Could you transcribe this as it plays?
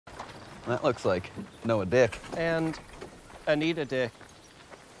That looks like Noah Dick. And Anita Dick.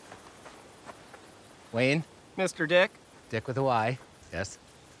 Wayne? Mr. Dick. Dick with a Y, yes.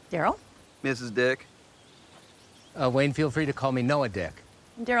 Daryl? Mrs. Dick. Wayne, feel free to call me Noah Dick.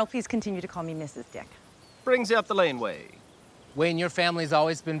 Daryl, please continue to call me Mrs. Dick. Brings you up the laneway. Wayne, your family's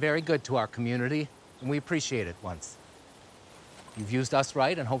always been very good to our community, and we appreciate it once. You've used us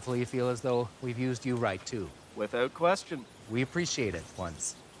right, and hopefully you feel as though we've used you right, too. Without question. We appreciate it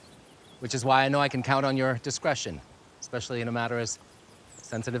once. Which is why I know I can count on your discretion, especially in a matter as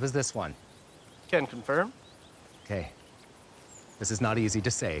sensitive as this one. Can confirm. Okay. This is not easy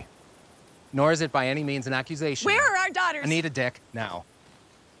to say. Nor is it by any means an accusation. Where are our daughters? Anita Dick, now.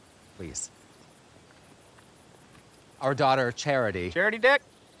 Please. Our daughter, Charity. Charity Dick.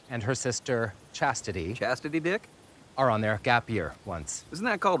 And her sister, Chastity. Chastity Dick? Are on their gap year once. Isn't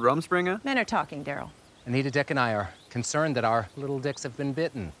that called Rumspringa? Men are talking, Daryl. Anita Dick and I are concerned that our little Dicks have been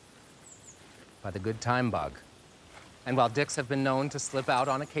bitten by the good time bug. And while Dicks have been known to slip out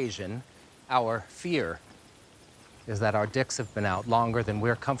on occasion, our fear is that our Dicks have been out longer than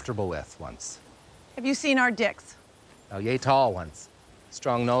we're comfortable with once. Have you seen our Dicks? Now, yay tall ones.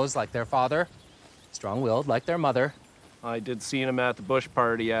 Strong-nosed like their father, strong-willed like their mother. I did see him at the bush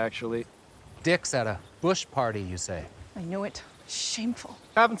party, actually. Dicks at a bush party, you say? I knew it. Shameful.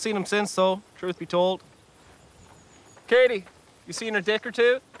 Haven't seen him since, though, truth be told. Katie, you seen her dick or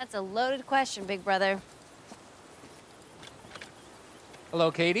two? That's a loaded question, big brother. Hello,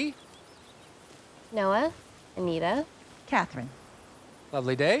 Katie. Noah, Anita. Catherine.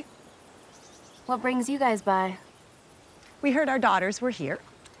 Lovely day. What brings you guys by? We heard our daughters were here,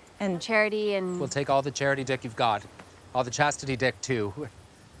 and Charity and... We'll take all the Charity Dick you've got. All the Chastity Dick, too.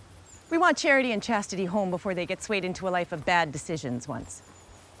 we want Charity and Chastity home before they get swayed into a life of bad decisions once.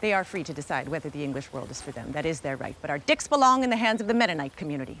 They are free to decide whether the English world is for them. That is their right. But our Dicks belong in the hands of the Mennonite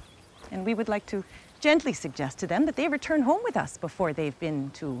community. And we would like to gently suggest to them that they return home with us before they've been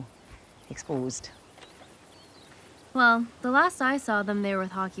too exposed. Well, the last I saw them, they were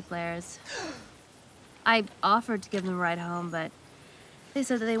with hockey players. I offered to give them a ride home, but they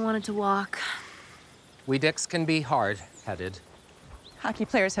said that they wanted to walk. We Dicks can be hard-headed. Hockey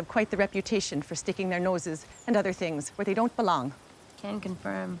players have quite the reputation for sticking their noses and other things where they don't belong. Can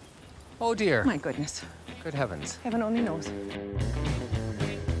confirm. Oh, dear. My goodness. Good heavens. Heaven only knows.